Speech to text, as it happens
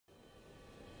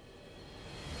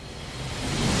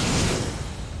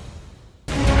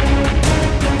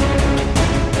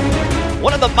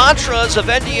mantras of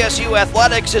NDSU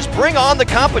athletics is bring on the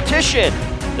competition.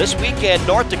 This weekend,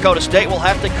 North Dakota State will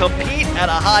have to compete at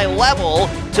a high level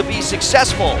to be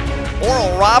successful.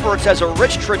 Oral Roberts has a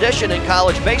rich tradition in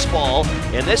college baseball,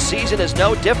 and this season is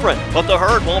no different. But the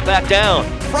Herd won't back down.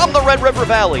 From the Red River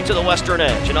Valley to the Western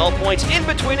Edge and all points in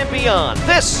between and beyond,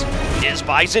 this is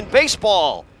Bison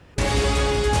Baseball. The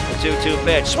 2-2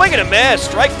 pitch, swing and a miss,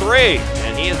 strike three.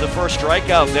 And he is the first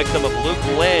strikeout victim of Luke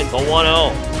Lynn, the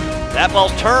 1-0. That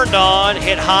ball's turned on,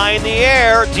 hit high in the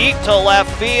air, deep to left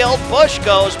field. Bush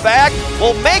goes back,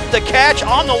 will make the catch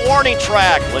on the warning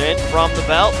track. Lynn from the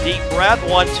belt, deep breath,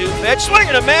 1-2 pitch, swing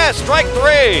and a miss, strike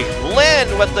three.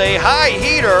 Lynn with a high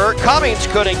heater. Cummings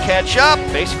couldn't catch up,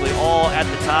 basically all at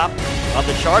the top of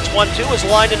the charts. 1-2 is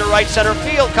lined into right center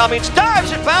field. Cummings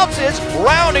dives and bounces,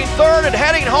 rounding third and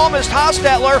heading home is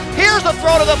Hostetler. Here's the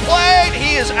throw to the plate.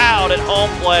 He is out at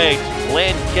home plate.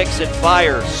 Lynn kicks and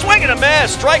fires. Swing and a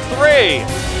miss, strike three.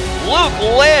 Luke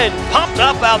Lynn pumped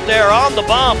up out there on the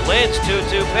bump. Lynn's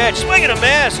 2-2 pitch, swing and a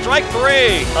miss, strike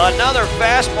three. Another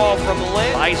fastball from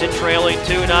Lynn. Bison trailing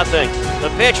 2-0. The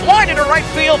pitch lined into right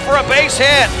field for a base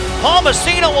hit. Paul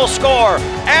Messina will score.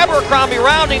 Abercrombie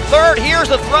rounding third. Here's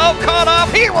the throw, caught up,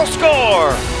 he will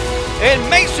score. And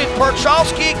Mason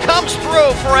Perchalski comes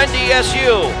through for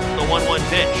NDSU. The 1-1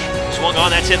 pitch. Swung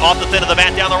on, that's hit off the thin of the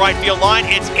bat down the right field line.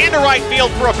 It's into right field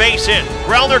for a base hit.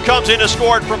 Grellner comes in to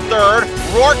score it from third.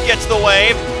 Rourke gets the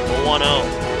wave. The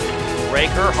 1-0.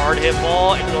 Raker, hard hit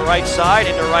ball into the right side,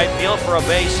 into right field for a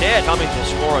base hit. Cummings will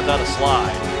score without a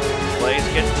slide. Blaze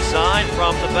gets the sign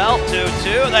from the belt,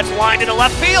 2-2. That's lined into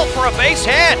left field for a base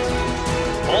hit.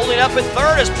 Holding up at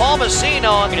third is Paul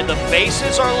Messina, and the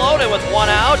bases are loaded with one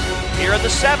out. Here in the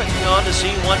seventh, on to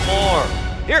see one more.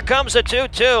 Here comes the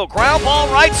 2-2. Ground ball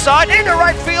right side into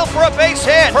right field for a base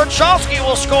hit. Perchalski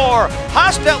will score.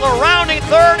 Hostetler rounding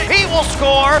third. He will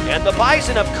score. And the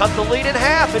Bison have cut the lead in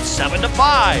half. It's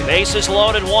 7-5. Bases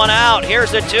loaded, one out.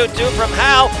 Here's the 2-2 from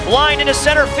Howe. Line into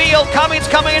center field. Cummings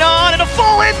coming on and a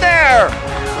full in there.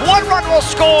 One run will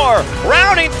score.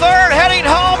 Rounding third, heading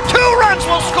home. 2 runs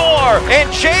will score.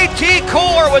 And J.T.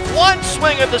 Core with one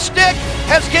swing of the stick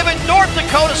has given North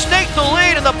Dakota State the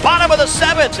lead in the bottom of the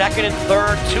seventh. Second and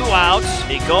third, 2 outs.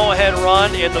 The go-ahead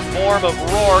run in the form of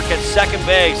Rourke at second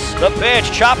base. The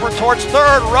pitch, chopper towards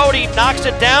third. Rhodey knocks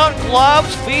it down.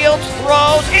 Gloves, Fields,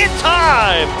 throws in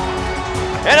time.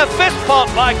 And a fist pump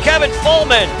by Kevin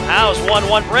Fullman. Howe's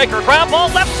 1-1 breaker. Ground ball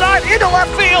left side into left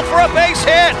field for a base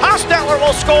hit. Hostetler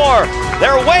will score.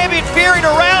 They're waving, veering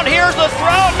around. Here's the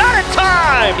throw. Not in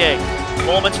time.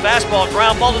 Fullman's fastball,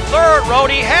 ground ball to third.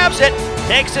 Rhodey has it.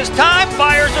 Takes his time,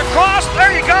 fires across.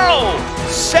 There you go.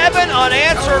 7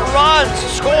 unanswered runs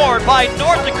scored by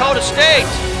North Dakota State,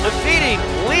 defeating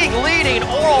league-leading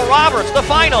Oral Roberts. The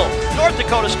final, North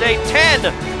Dakota State 10,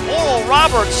 Oral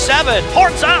Roberts 7.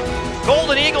 Horns up.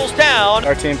 Golden Eagles down.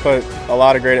 Our team put a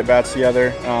lot of great at-bats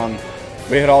together.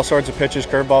 We hit all sorts of pitches,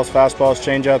 curveballs, fastballs,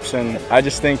 changeups, and I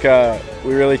just think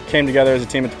we really came together as a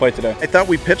team at the plate today. I thought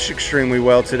we pitched extremely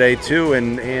well today too,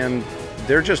 and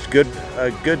they're just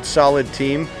a good, solid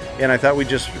team, and I thought we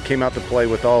just came out to play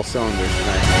with all cylinders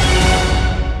tonight.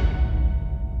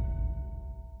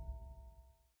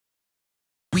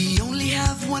 We only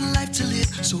have one life to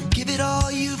live, so give it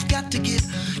all you've got to give.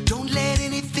 Don't let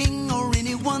anything or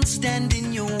anyone stand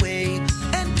in your way.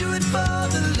 And do it for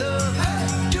the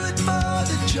love, do it for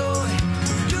the joy,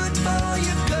 do it for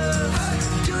your girls,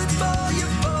 do it for your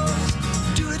boys,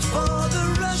 do it for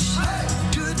the rush,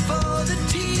 do it for the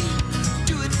team,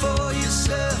 do it for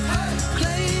yourself,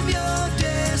 claim your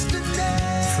destiny.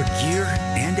 For gear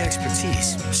and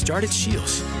expertise, start at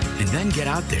Shields and then get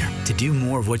out there to do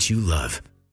more of what you love.